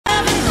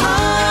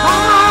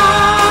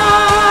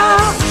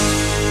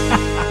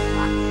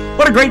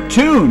a great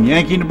tune.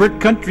 Yankee and the Brit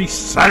Country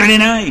Saturday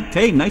night.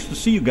 Hey, nice to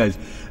see you guys.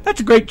 That's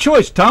a great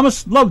choice,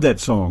 Thomas. Love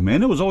that song,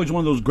 man. It was always one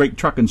of those great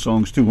trucking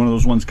songs, too. One of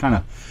those ones kind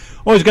of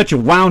always got you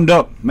wound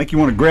up, make you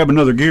want to grab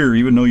another gear,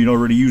 even though you'd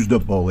already used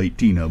up all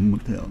 18 of them.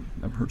 What the hell?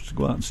 Never hurts to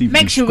go out and see if you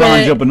can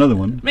scrounge up another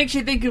one. Makes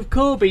you think of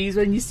Corby's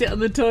when you sit on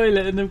the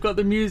toilet and they've got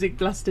the music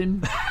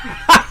blasting.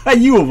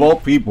 You, of all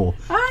people,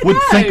 would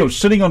think of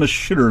sitting on a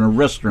shitter in a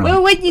restaurant.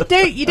 Well, when you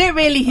don't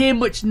really hear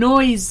much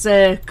noise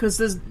because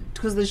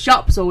the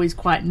shop's always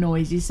quite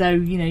noisy, so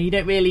you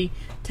don't really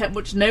take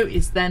much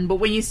notice then. But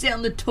when you sit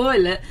on the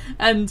toilet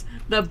and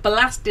they're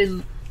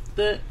blasting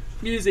the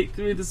music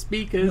through the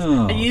speakers,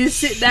 and you just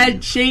sit there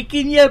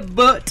shaking your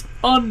butt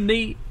on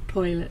the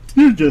toilet.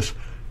 You're just,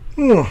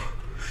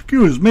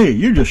 excuse me,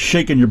 you're just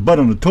shaking your butt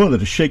on the toilet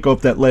to shake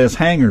off that last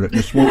hanger that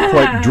just won't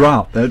quite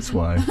drop. That's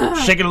why.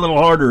 Shake it a little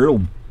harder,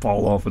 it'll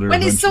fall off of there.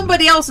 When it's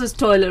somebody else's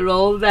toilet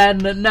roll, then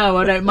no,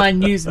 I don't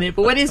mind using it.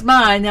 But when it's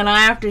mine, then I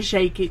have to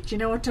shake it. Do you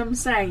know what I'm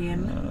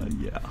saying?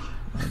 Yeah,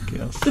 I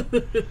guess.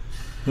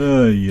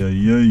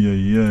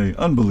 Yeah.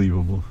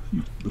 Unbelievable.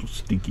 You little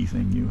stinky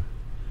thing, you.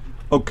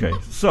 Okay,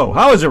 so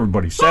how is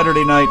everybody?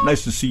 Saturday night,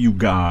 nice to see you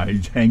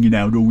guys hanging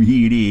out over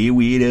here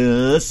with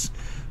us.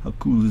 How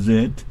cool is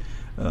that?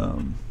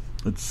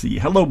 Let's see.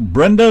 Hello,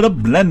 Brenda the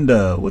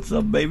Blender. What's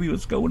up, baby?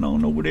 What's going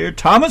on over there?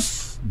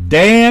 Thomas?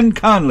 Dan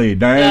Conley.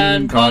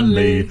 Dan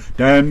Conley.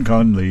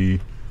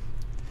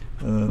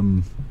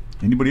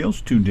 Anybody else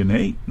tuned in?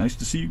 Hey, nice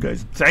to see you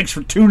guys. Thanks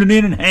for tuning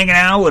in and hanging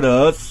out with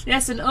us.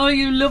 Yes, and all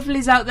you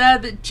lovelies out there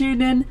that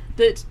tune in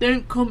that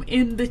don't come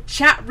in the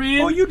chat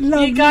room. Oh, you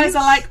lovelies. You guys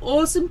are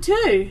awesome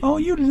too. Oh,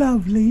 you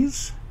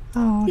lovelies.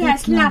 Oh,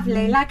 yes,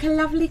 lovely. Like a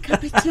lovely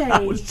cup of tea. I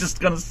was just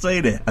going to say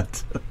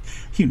that.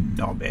 You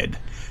knobhead.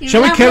 You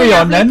Shall we carry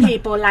on then?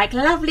 People like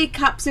lovely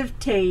cups of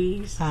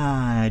teas.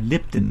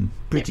 Lipton.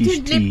 British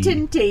tea.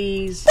 Lipton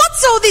teas.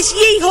 What's all this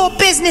yee-haw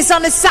business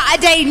on a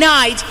Saturday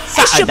night?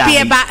 It should be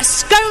about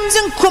scones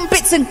and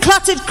crumpets and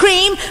clotted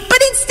cream,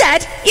 but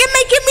instead, you're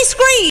making me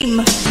scream.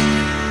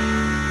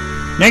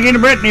 Yankee and the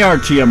Brit, the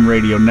RTM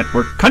Radio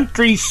Network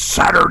Country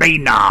Saturday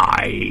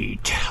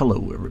Night.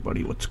 Hello,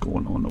 everybody. What's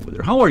going on over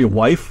there? How are you,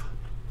 wife?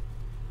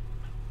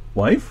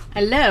 Wife?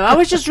 Hello. I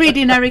was just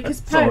reading Erica's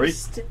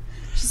post.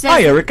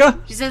 Sorry. Hi, Erica.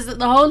 She says that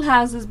the whole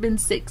house has been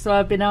sick, so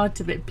I've been out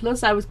of it.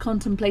 Plus, I was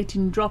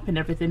contemplating dropping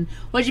everything.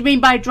 What do you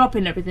mean by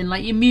dropping everything?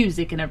 Like your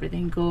music and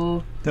everything,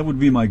 or? That would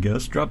be my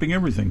guess. Dropping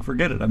everything.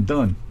 Forget it. I'm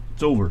done.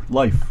 It's over.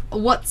 Life.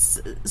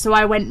 So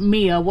I went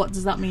Mia. What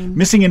does that mean?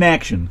 Missing in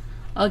action.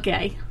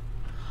 Okay.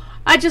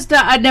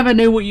 I never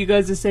know what you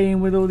guys are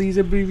saying with all these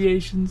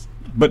abbreviations.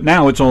 But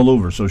now it's all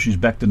over, so she's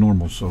back to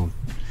normal. So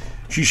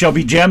she shall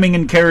be jamming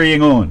and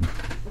carrying on.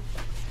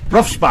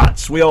 Rough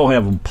spots. We all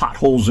have them.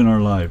 Potholes in our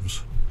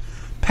lives.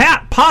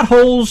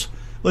 Potholes.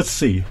 Let's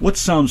see. What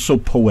sounds so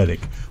poetic?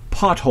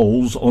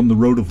 Potholes on the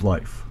road of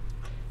life.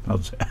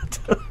 How's that?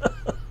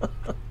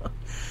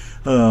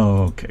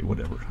 Oh, okay,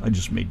 whatever. I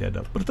just made that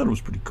up, but I thought it was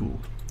pretty cool.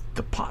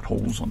 The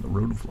potholes on the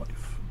road of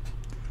life.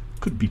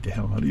 Could beat the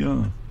hell out of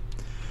you.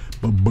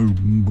 Boom, boom,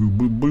 boom,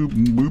 boom, boom,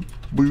 boom,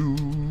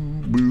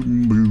 boom,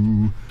 boom,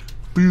 boom.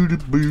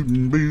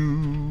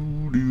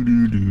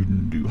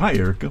 Hi,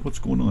 Erica. What's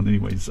going on?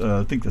 Anyways,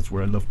 I think that's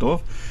where I left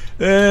off.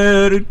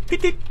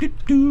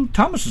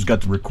 Thomas has got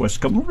the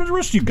request coming. What are the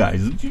rest of you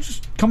guys? You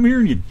just come here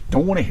and you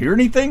don't want to hear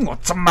anything?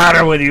 What's the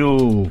matter with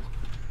you?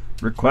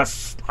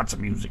 Requests, lots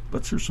of music.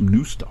 Let's hear some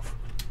new stuff.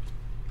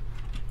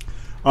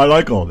 I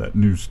like all that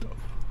new stuff.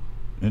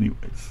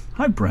 Anyways,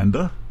 hi,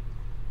 Brenda.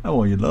 How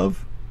are you,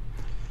 love?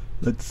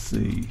 Let's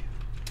see.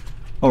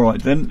 All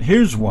right, then.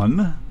 Here's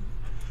one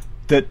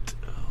that...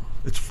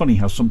 It's funny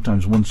how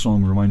sometimes one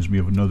song reminds me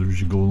of another as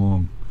you go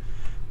along.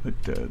 But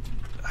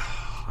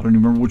I don't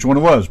even remember which one it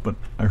was, but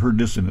I heard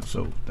this in it,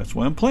 so that's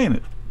why I'm playing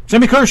it.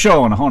 Sammy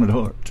Kershaw on A Haunted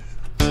Heart.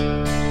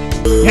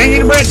 Yanki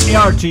and Brit, the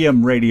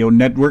RTM Radio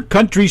Network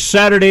Country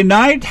Saturday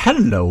Night.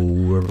 Hello,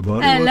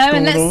 everybody. Hello,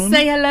 and let's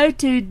say hello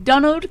to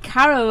Donald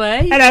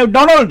Caraway. Hello,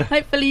 Donald.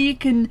 Hopefully you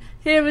can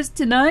hear us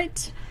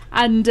tonight.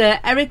 And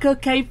Erica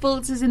K.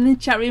 Fultz is in the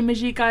chat room, as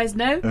you guys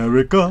know.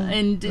 Erica.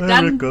 And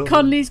Dan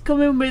Conley's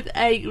coming with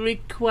a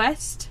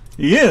request.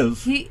 He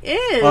is? He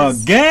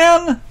is.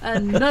 Again?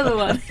 Another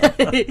one.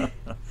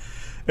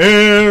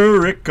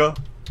 Erica.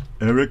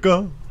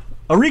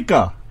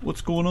 Erica, what's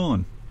going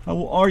on?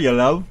 How are you,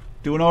 love?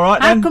 Doing all right,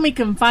 How come he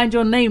can find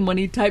your name when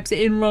he types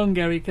it in wrong,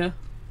 Erica?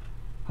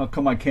 How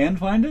come I can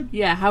find it?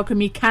 Yeah, how come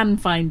you can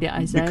find it,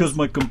 I said. Because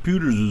my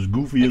computer's as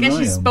goofy as I am. I guess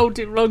you spelled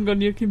it wrong on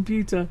your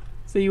computer.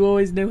 So you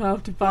always know how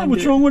to find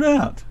What's wrong with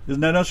that?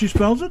 Isn't that how she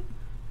spells it?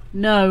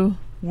 No.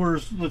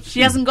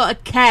 She hasn't got a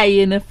K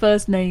in her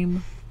first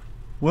name.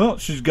 Well,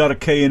 she's got a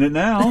K in it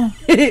now.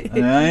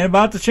 And I ain't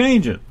about to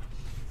change it.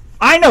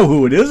 I know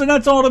who it is, and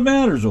that's all that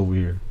matters over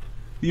here.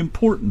 The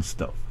important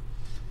stuff.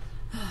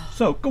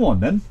 So, go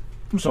on then.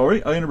 I'm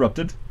sorry, I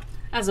interrupted.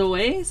 As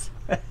always.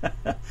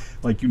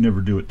 Like you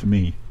never do it to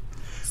me.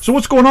 So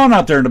what's going on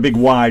out there in the big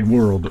wide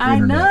world of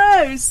internet?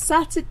 I know,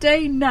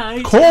 Saturday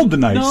night. Cold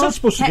tonight. It's not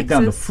supposed Texas. to get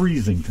down to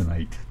freezing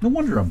tonight. No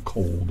wonder I'm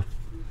cold.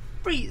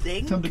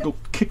 freezing. Time to go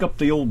kick up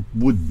the old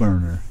wood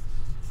burner.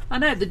 I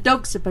know, the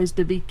dog's supposed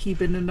to be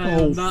keeping an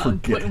eye on that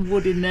and putting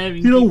wood in there.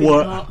 And you know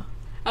what? Hot.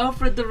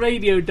 Alfred the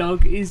radio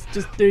dog is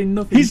just doing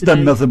nothing. He's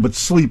done nothing but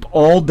sleep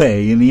all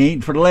day, and he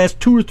ain't, for the last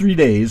 2 or 3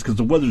 days, because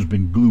the weather's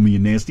been gloomy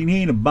and nasty, and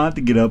he ain't about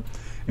to get up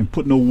and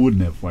put no wood in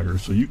that fire,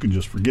 so you can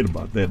just forget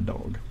about that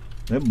dog.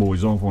 That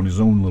boy's off on his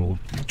own little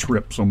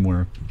trip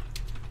somewhere.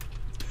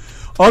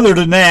 Other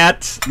than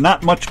that,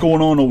 not much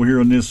going on over here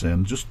on this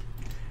end. Just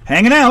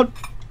hanging out.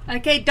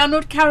 Okay,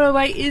 Donald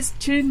Caraway is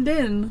tuned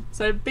in.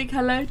 So big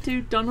hello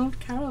to Donald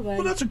Caraway.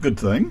 Well, that's a good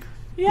thing.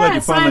 Yeah, glad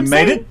you finally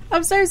made it.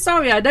 I'm so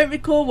sorry. I don't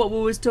recall what we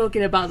was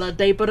talking about that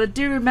day, but I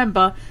do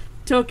remember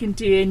talking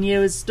to you and you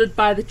was stood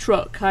by the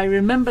truck. I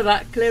remember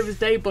that clear as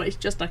day, but it's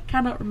just I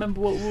cannot remember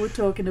what we were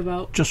talking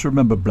about. Just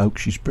remember, bloke,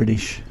 she's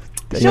British.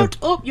 Shut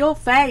up your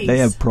face. They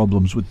have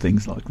problems with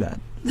things like that.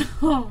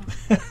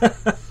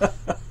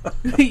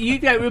 You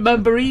don't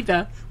remember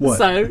either. What?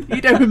 So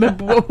you don't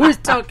remember what we was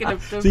talking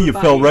about. See, you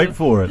fell right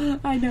for it.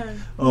 I know.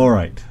 All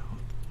right,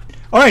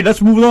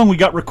 let's move along. We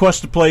got requests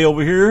to play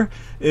over here.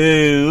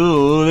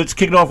 Let's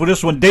kick it off with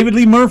this one. David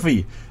Lee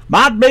Murphy.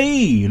 Might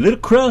be a little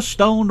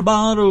crust on the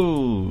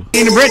bottle.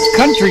 In the Brit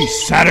Country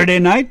Saturday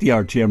night, the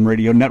RTM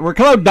Radio Network.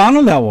 Hello,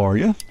 Donald. How are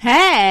you?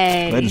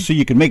 Hey. Glad to see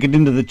you can make it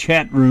into the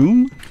chat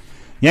room.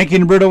 Yankee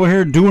and Brit over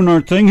here doing our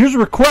thing. Here's a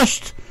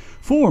request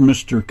for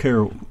Mr.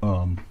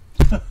 Caraway,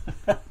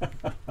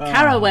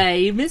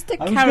 Mr.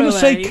 Caraway. I was going to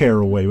say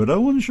Caraway, but I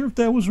wasn't sure if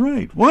that was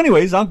right. Well,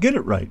 anyways, I'll get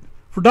it right.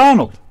 For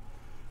Donald,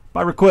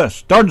 by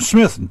request, Darden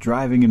Smith and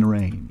Driving in the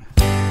Rain.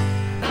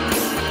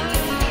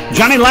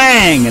 Johnny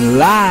Lang and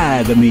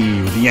Lie to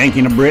Me with the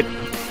Yankee and a Brit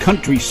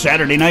Country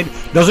Saturday night.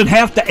 Does it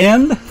have to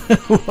end?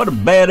 What a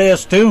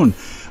badass tune.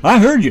 I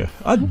heard you.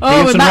 I'm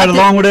dancing right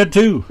along with that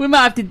too. We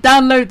might have to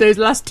download those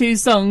last two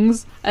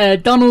songs,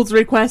 Donald's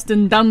request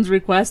and Dan's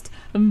request,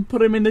 and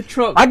put them in the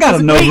truck. I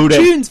gotta know who that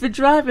tunes for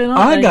driving.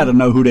 I gotta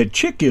know who that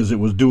chick is that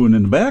was doing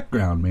in the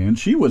background, man.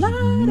 She was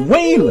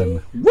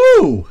wailing.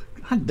 Woo!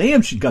 God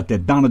damn, she got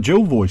that Donna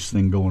Joe voice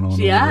thing going on.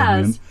 She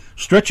has. Man.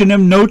 Stretching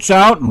them notes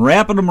out and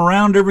wrapping them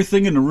around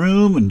everything in the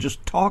room and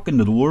just talking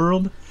to the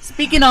world.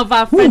 Speaking of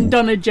our friend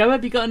Donna Joe,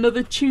 have you got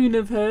another tune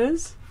of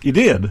hers? You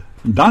did?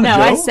 Donna Joe?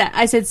 No,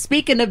 I said,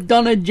 speaking of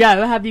Donna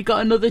Joe, have you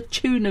got another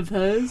tune of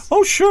hers?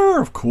 Oh,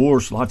 sure, of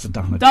course. Lots of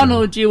Donna Joe.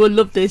 Donald, you will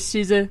love this.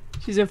 She's a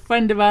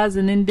friend of ours,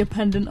 an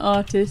independent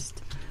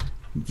artist.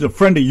 She's a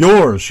friend of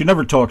yours. She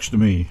never talks to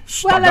me.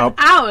 Stuck up.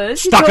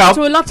 Ours. She talks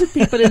to a lot of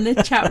people in the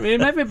chat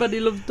room. Everybody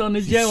loves Donna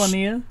Joe on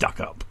here.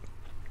 Stuck up.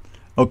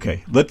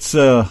 Okay, let's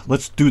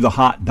do the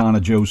hot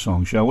Donna Joe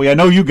song, shall we? I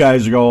know you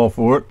guys are all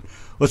for it.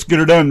 Let's get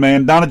her done,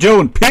 man. Donna Joe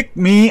and Pick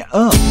Me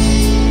Up.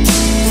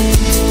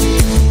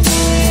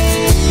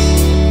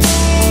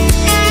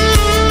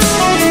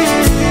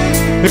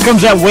 Here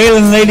comes that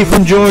wailing lady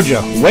from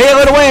Georgia. Wail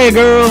it away,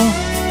 girl.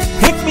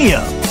 Pick me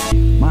up.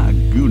 My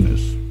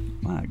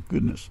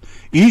goodness.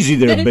 Easy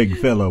there, big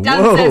fella.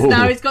 Dan Whoa. says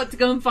now he's got to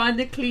go and find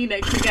the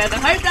Kleenex again.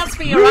 I hope that's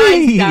for your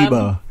eyes,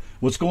 Dan.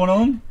 What's going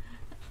on?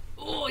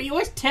 Oh, you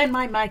always turn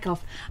my mic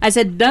off. I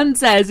said, Dan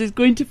says he's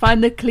going to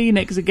find the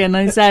Kleenex again.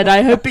 I said,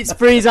 I hope it's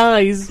for his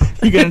eyes.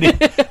 You're gonna need,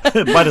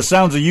 by the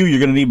sounds of you're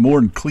going to need more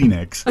than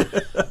Kleenex.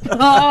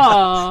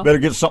 Oh. Better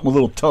get something a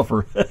little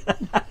tougher.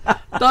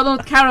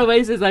 Donald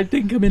Caraway says, I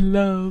think I'm in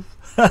love.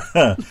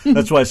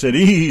 That's why I said,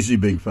 easy,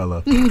 big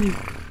fella.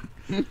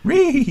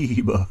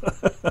 Reba.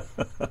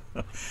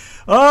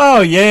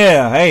 Oh,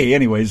 yeah. Hey,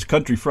 anyways,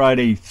 Country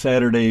Friday,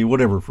 Saturday,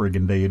 whatever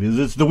friggin' day it is.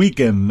 It's the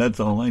weekend. That's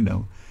all I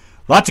know.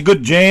 Lots of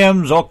good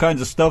jams, all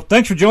kinds of stuff.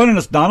 Thanks for joining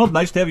us, Donald.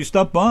 Nice to have you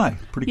stop by.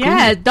 Pretty cool.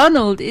 Yeah,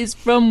 Donald is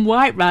from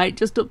Whitewright,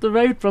 just up the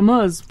road from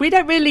us. We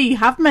don't really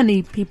have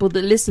many people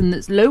that listen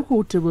that's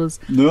local to us.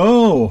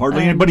 No,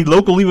 hardly anybody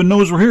local even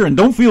knows we're here. And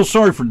don't feel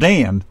sorry for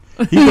Dan.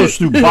 He goes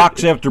through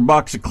box after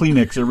box of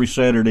Kleenex every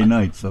Saturday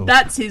night. So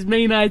that's his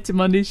main item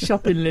on his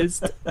shopping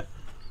list.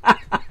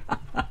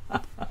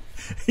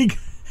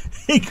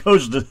 he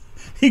goes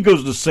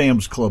to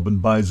Sam's Club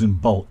and buys in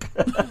bulk.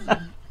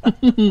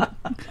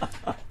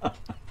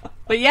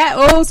 But yeah,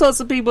 all sorts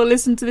of people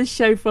listen to this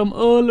show from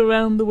all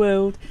around the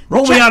world.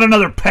 Roll me out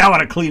another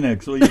pallet of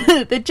Kleenex, will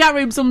you? The chat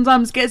room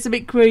sometimes gets a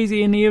bit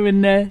crazy in here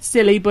and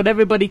silly, but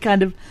everybody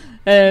kind of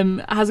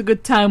has a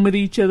good time with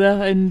each other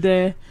and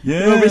they're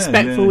all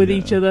respectful with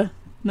each other.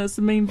 That's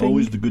the main thing.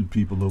 Always the good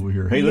people over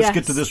here. Hey, let's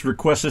get to this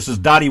request. This is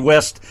Dottie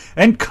West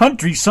and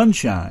Country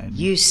Sunshine.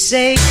 You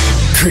say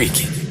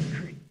cricket.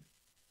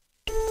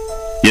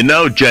 You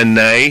know,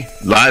 Jenny,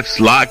 life's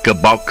like a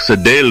box of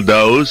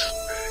dildos.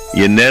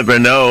 You never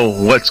know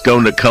what's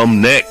going to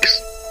come next.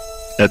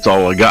 That's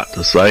all I got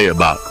to say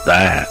about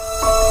that.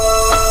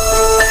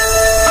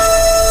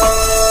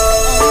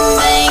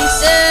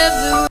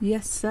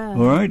 Yes, sir.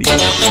 All righty.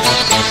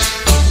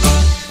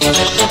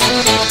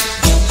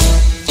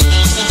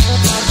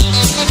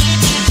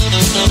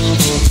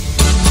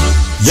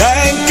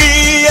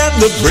 Yankee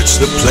and the Brits,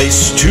 the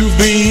place to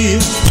be.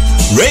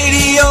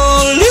 Radio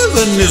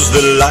living is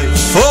the life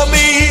for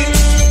me.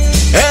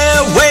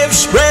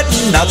 Airwaves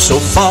spreading not so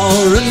far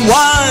and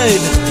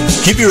wide.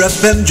 Keep your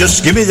FM,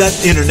 just give me that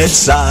internet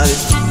side.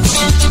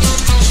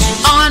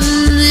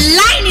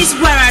 Online is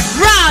where I'd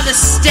rather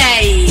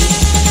stay.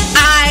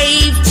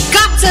 I've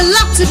got a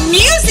lot of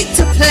music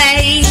to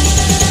play.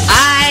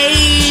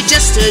 I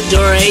just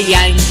adore a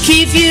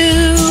Yankee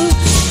view.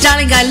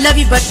 Darling, I love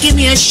you, but give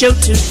me a show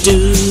to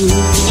do.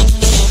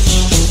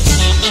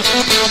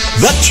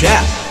 The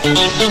Chat.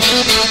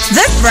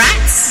 The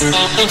Brats.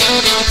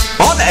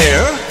 On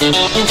air.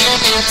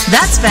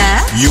 That's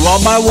fair. You are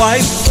my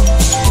wife.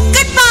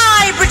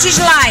 Goodbye, British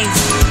life.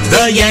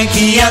 The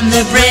Yankee and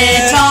the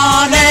Brit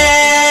on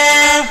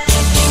air.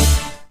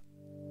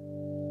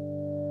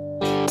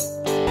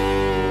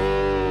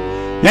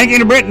 Yanki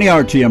and the Brit in the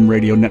RTM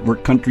Radio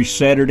Network Country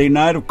Saturday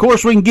night. Of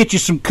course, we can get you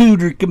some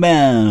cooter. Come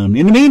on.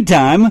 In the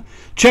meantime,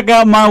 check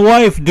out my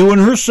wife doing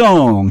her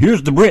song.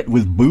 Here's the Brit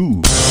with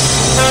Boo.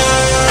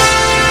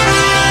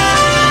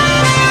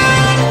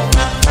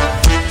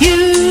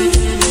 You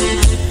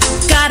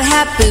gotta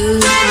have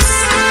boobs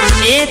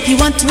if you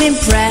want to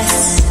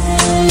impress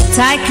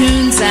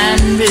tycoons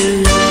and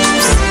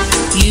boobs.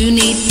 You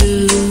need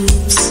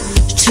boobs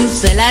to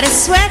fill out a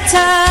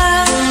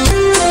sweater.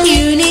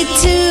 You need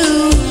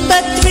 2,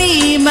 but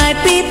 3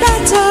 might be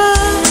better.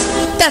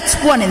 That's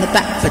 1 in the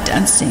back for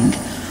dancing.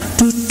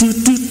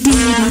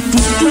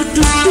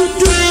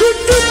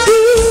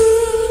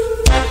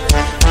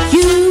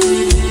 You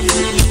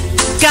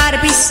gotta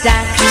be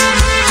stacked.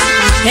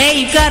 Hey,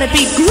 you gotta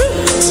be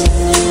grouped,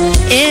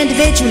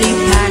 individually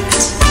packed.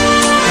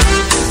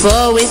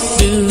 For with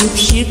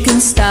boobs you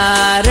can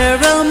start a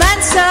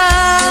romance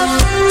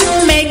up.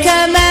 Make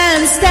a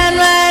man stand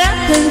right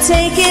up and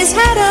take his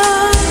hat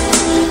off.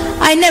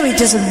 I know it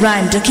doesn't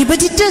rhyme, Ducky,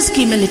 but it does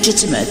seem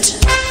illegitimate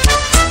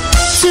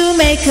to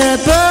make a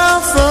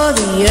bowl for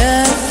the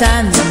earth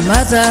and the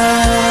mother.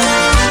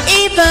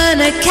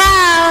 Even a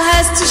cow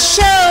has to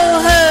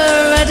show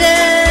her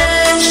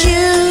udders.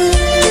 You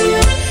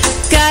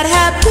gotta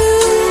have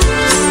boobs.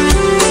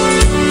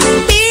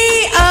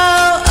 B-O-O-B-S.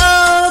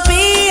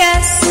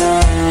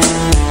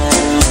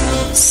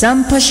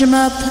 Some push 'em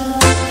up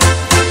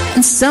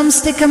and some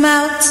stick 'em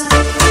out,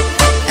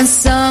 and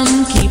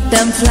some keep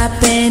them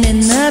flapping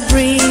in the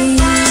breeze.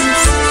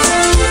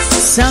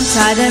 Some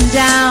tie them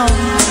down,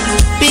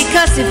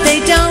 because if they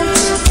don't,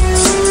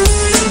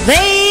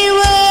 they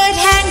would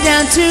hang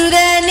down to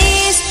their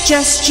knees.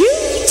 Just you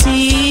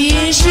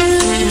tease you.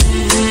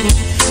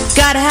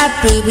 Gotta have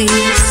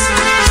boobies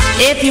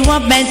if you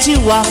want men to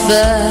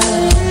offer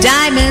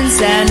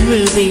diamonds and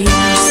rubies.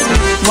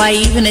 Why,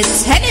 even a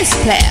tennis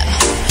player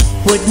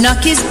would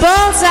knock his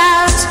balls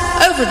out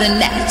over the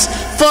net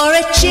for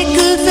a chick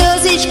who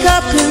fills each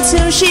cup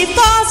until she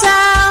falls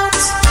out.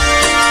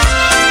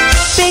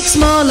 Big,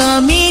 small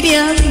or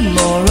medium,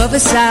 more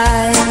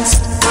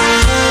oversized,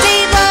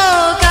 they've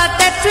all got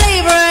that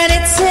flavor and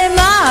it's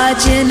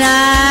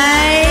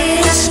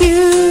homogenized.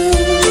 You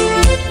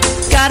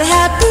gotta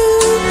have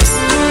boobs.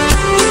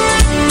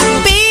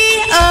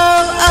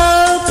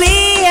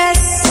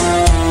 B-O-O-B-S.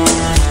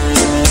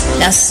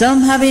 Now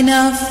some have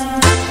enough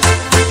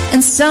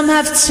and some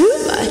have too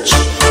much,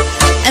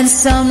 and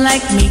some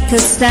like me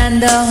could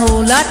stand a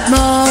whole lot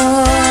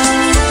more.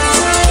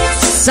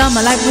 Some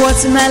are like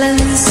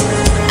watermelons,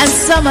 and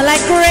some are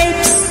like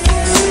grapes,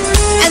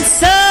 and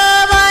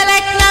some are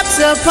like knocks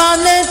upon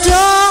the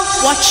door.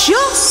 What's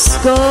your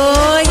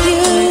score?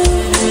 You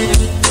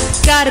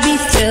gotta be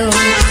filled.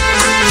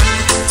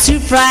 2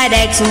 fried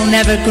eggs will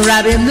never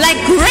grab him like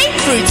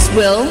grapefruits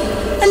will,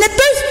 and they're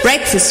both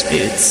breakfast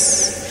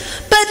foods.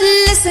 But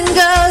listen,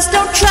 girls,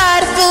 don't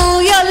try to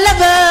fool your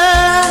lover.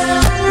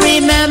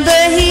 Remember,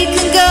 he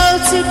can go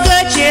to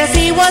Gertrude if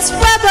he wants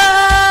rubber.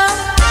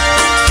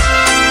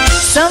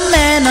 Some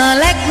men are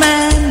like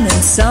men,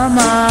 and some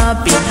are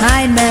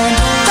behind men.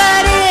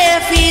 But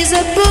if he's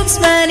a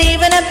boobsman,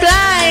 even a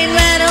blind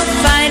man will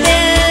find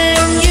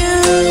him. You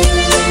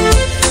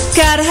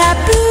gotta have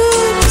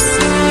boobs.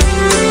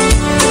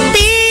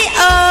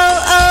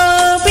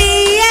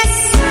 B-O-O-B-S.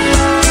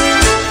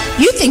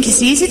 You think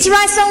it's easy to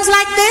write songs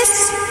like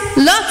this?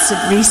 Lots of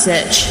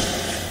research.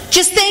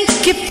 Just think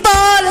if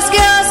all us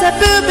girls had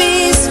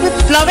boobies with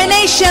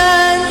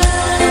fluorination,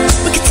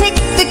 we could take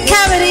the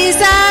cavities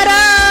out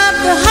of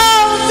the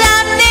whole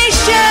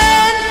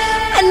damnation.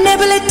 A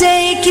nibble a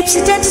day keeps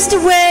the dentist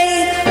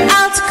away.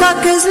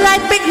 Outcockers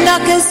like big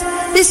knockers.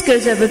 This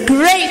goes over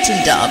great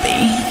in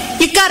Derby.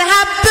 You gotta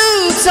have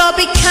boobs or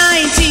be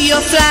kind to your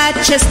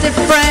flat-chested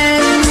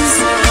friends.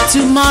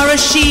 Tomorrow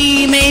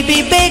she may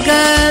be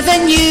bigger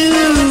than you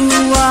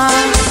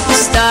are. You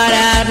start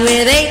out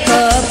with A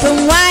cup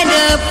and wind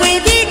up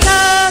with E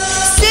cup.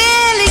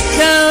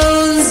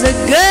 Silicone's a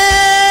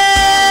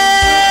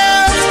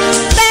girl's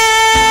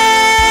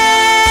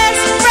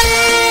best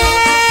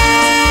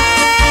friend.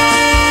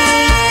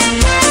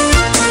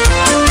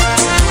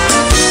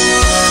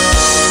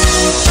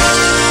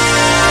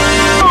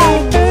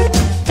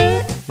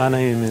 My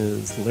name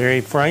is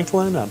Larry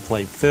Franklin. I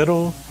play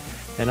fiddle,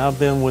 and I've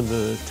been with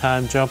the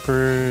Time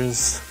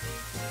Jumpers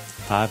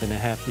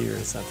 5.5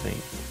 years, I think.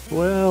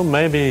 Well,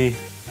 maybe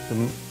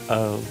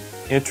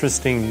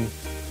interesting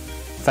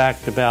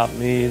fact about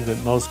me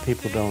that most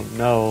people don't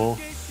know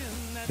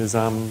is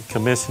I'm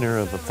commissioner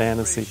of a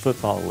fantasy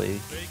football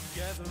league.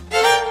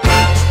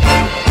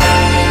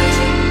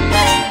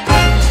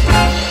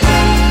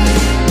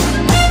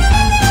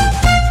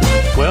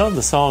 Well,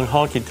 the song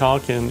Honky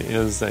Tonkin'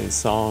 is a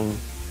song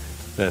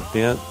that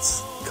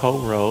Vince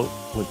co-wrote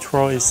with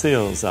Troy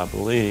Seals, I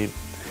believe,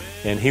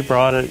 and he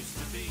brought it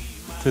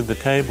to the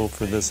table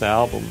for this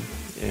album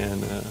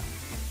and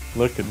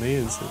looked at me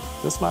and said,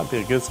 "This might be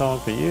a good song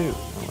for you."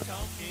 I went,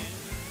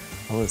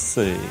 well, let's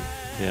see.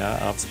 Yeah,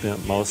 I've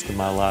spent most of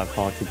my life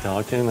honky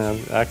tonkin'.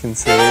 I can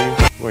see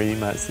where you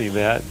might see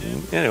that.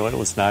 And anyway, it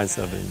was nice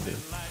of him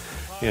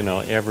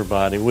to,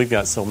 everybody. We've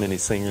got so many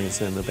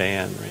singers in the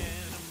band.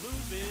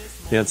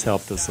 Vince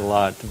helped us a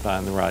lot to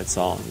find the right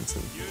songs.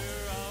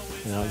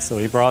 And, so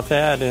he brought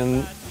that,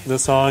 and the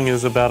song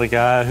is about a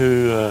guy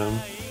who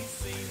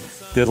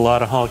did a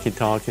lot of honky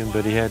tonkin',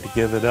 but he had to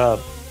give it up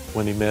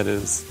when he met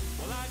his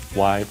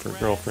wife or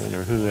girlfriend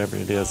or whoever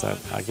it is.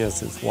 I guess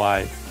his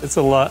wife. It's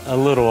a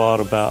little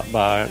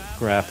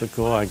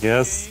autobiographical, I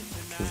guess,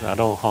 because I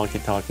don't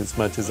honky tonk as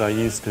much as I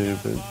used to,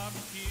 but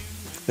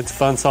it's a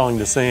fun song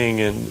to sing,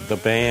 and the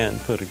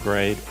band put a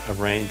great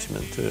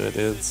arrangement to it.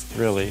 It's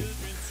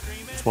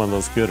one of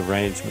those good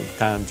arrangements,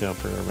 time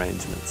jumper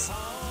arrangements.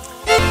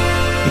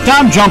 The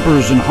Time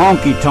Jumpers and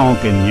Honky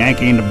Tonkin',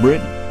 Yanki and the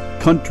Brit,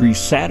 Country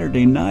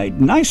Saturday Night.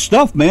 Nice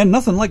stuff, man.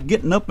 Nothing like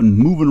getting up and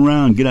moving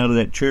around, get out of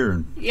that chair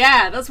and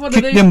that's one of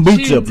kick those them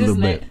boots tunes, up a little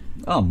isn't bit. it?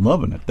 Oh, I'm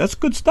loving it. That's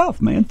good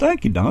stuff, man.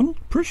 Thank you, Donald.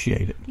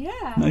 Appreciate it.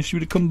 Yeah. Nice of you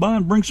to come by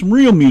and bring some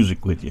real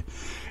music with you.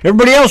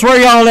 Everybody else, where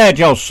y'all at?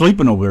 Y'all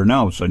sleeping over there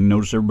now. So you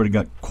notice everybody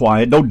got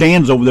quiet. No,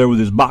 Dan's over there with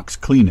his box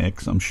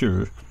Kleenex, I'm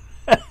sure.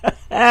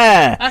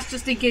 That's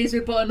just in case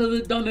we put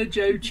another Donna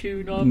Joe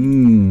tune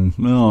on.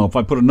 No, if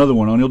I put another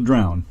one on, he'll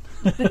drown.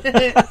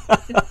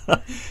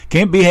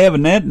 Can't be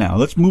having that now.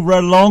 Let's move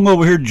right along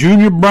over here.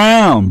 Junior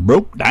Brown,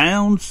 Broke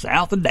Down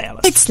south of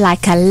Dallas. It's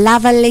like a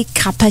lovely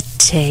cup of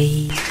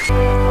tea.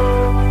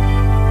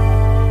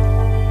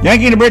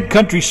 Yanki and the Brit,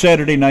 Country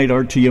Saturday Night,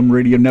 RTM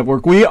Radio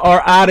Network. We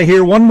are out of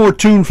here. One more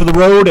tune for the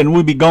road, and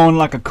we'll be gone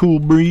like a cool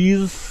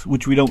breeze,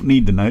 which we don't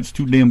need tonight. It's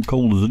too damn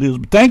cold as it is.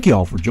 But thank you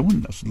all for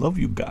joining us. Love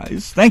you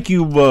guys. Thank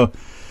you,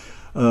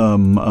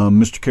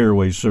 Mr.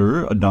 Caraway,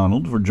 sir,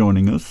 Donald, for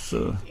joining us.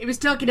 He was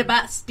talking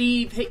about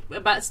Steve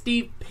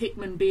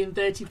Hickman being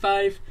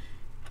 35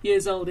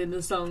 years old in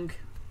the song.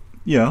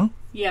 Yeah?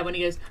 Yeah, when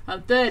he goes,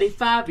 "I'm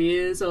 35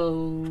 years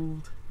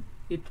old.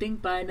 You'd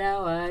think by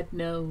now I'd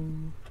know."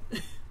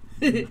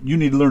 You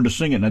need to learn to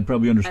sing it, and I'd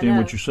probably understand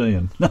what you're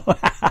saying. No,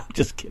 I'm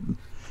just kidding.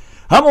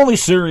 I'm only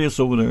serious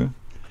over there.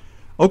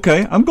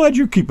 Okay, I'm glad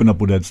you're keeping up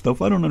with that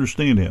stuff. I don't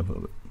understand half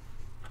of it.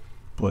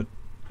 But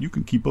you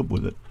can keep up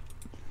with it.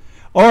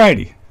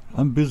 Alrighty,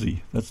 I'm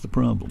busy. That's the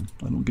problem.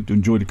 I don't get to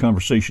enjoy the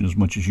conversation as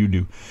much as you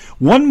do.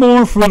 One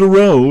more for the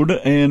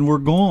road, and we're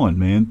gone,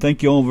 man.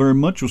 Thank you all very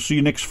much. We'll see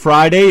you next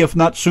Friday, if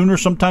not sooner,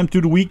 sometime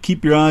through the week.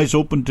 Keep your eyes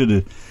open to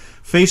the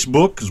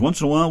Facebook, because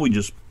once in a while we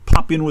just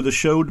pop in with a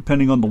show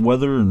depending on the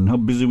weather and how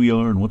busy we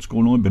are and what's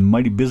going on. Been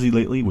mighty busy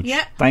lately, which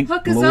thank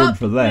the Lord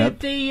for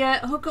that.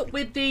 Hook up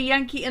with the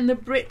Yankee and the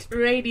Brit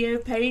radio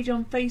page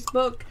on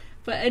Facebook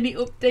for any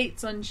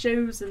updates on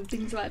shows and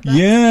things like that.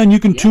 Yeah, and you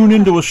can tune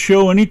into a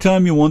show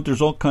anytime you want.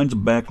 There's all kinds of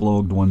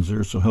backlogged ones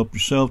there, so help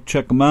yourself.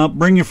 Check them out.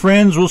 Bring your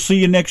friends. We'll see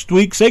you next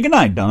week. Say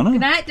goodnight, Donna.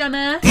 Good night,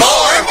 Donna.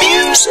 More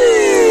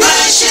music.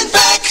 Flashing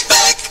back.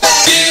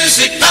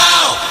 Music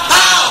now.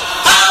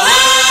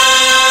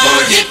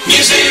 More hit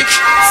music.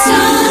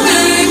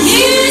 Summer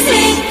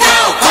music.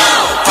 Power.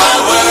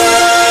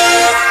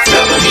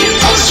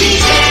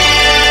 WOCM.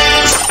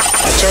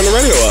 Turn the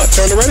radio up.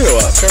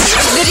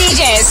 The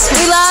DJs.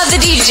 We love the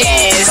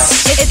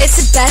DJs. It's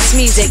the best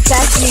music.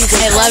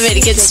 I love it.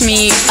 It gets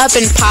me up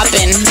and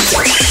popping.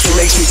 It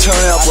makes me turn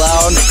up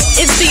loud.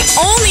 It's the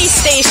only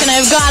station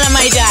I've got on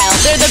my dial.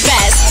 They're the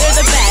best.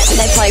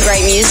 They play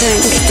great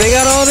music. They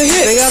got all the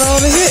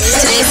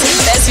hits. Today's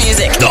the best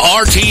music. The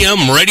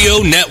RTM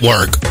Radio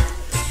Network.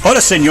 Hola,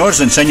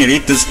 senors and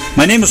senoritas.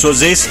 My name is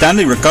Jose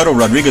Stanley Ricardo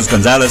Rodriguez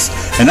Gonzalez,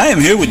 and I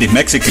am here with the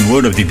Mexican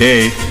word of the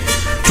day.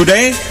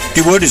 Today,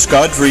 the word is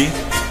God-free.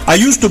 I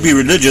used to be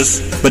religious,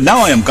 but now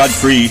I am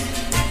God-free.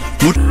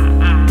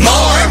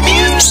 More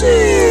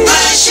music.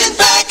 Flashing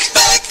back.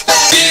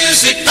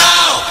 Music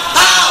now.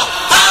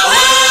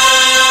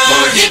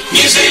 More hit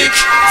music.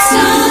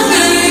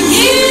 Summer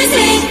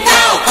music.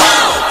 Power.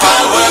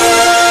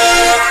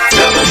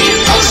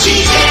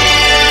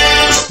 WOCM.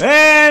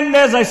 And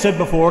as I said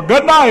before,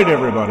 good night,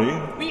 everybody.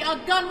 We are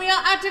gone. We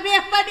are out of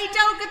here. Funny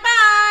Joe.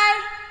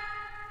 Goodbye.